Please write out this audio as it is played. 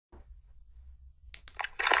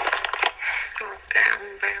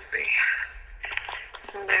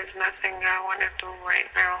There's nothing I want to do right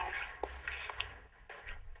now.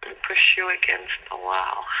 Push you against the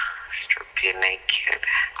wall. Strip you naked.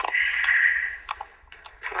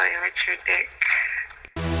 Play with your dick.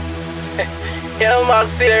 Yo,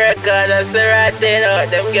 Max, the record, that's Seratuh.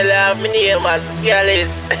 Them girls have me name as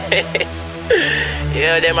Gallus.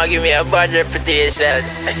 Yo, them a give me a bad reputation.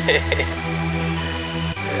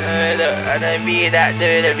 And I be that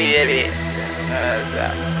dirty baby.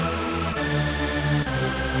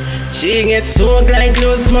 She gets so like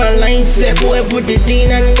close my line. Say boy put it in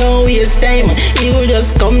and don't waste time. You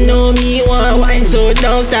just come know me want wine. So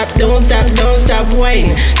don't stop, don't stop, don't stop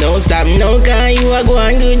wine. Don't stop no cause you are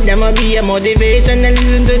going good. I'ma be a motivation and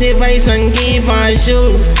listen to the voice and keep on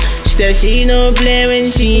show. She said she don't play when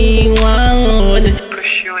she want.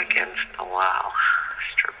 Push you against the wall.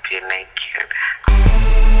 Strip you naked.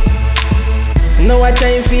 No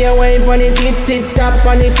time for your wife on the tip tap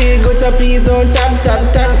on the feel good, so please don't tap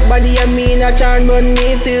body I mean a chant but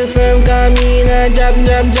me still firm cause me a jab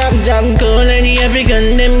cold like the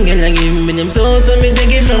African them. Girl I give me them soul so me take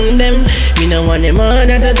it from them. Me no want them all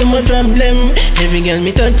that's too much problem. Every girl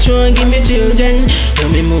me touch won't give me children. So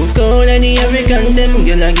me move cold like the African them.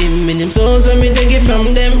 Girl I give me them soul so me take it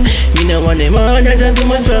from them. Me no want them all that's too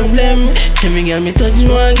much problem. Every girl me touch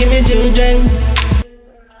won't give me children.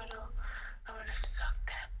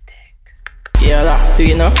 Yeah, that, do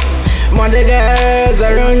you know? Mother girls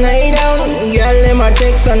are run I down. Girl, them a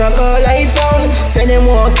text and a call I found. Say them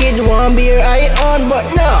want kid, want beer I own. But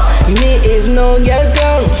no, me is no girl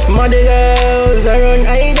clown. Mother girls are run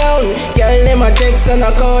I down. Girl, them a text and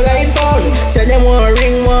a call I found. Say them want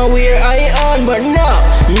ring, want wear I own. But no,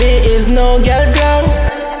 me is no girl clown.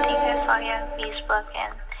 I think I saw you on Facebook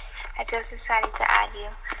and I just decided to add you.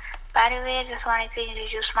 By the way, I just wanted to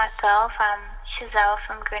introduce myself. I'm Chazelle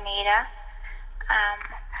from Grenada.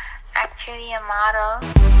 Actually a model.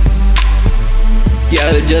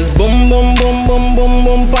 Girl, just boom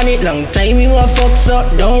pon it. Long time you a fuck so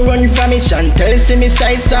don't run from it. Chantel see me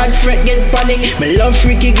side start fret get panic. Me love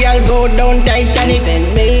freaky girl go down Titanic.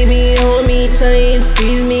 And baby hold me tight,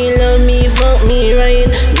 squeeze me, love me, fuck me right.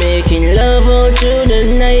 Making love all through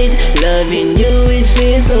the night. Loving you it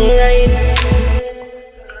feels so right.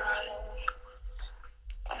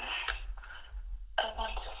 I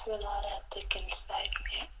want to feel all that dick inside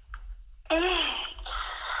me.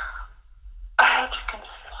 I hope you can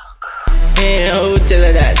fuck. Yeah, who tell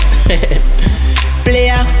her that?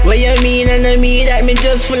 Player, what you mean and I mean that? Me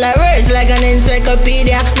just full of words like an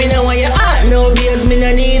encyclopedia. Me know want your heart, no bills, me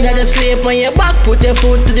no need that. Just sleep on your back, put your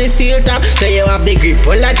foot to the seal top. So you have the grip,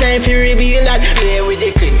 all the time for reveal that. Play with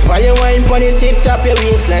the click, while you wine on the tip top. Your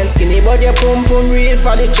waistline skinny, but your pum real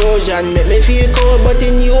for the Trojan. Make me feel cold, but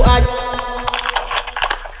in you hot.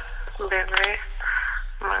 Baby,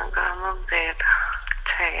 I'm a bit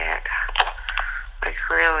tired. Like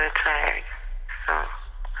really tired. So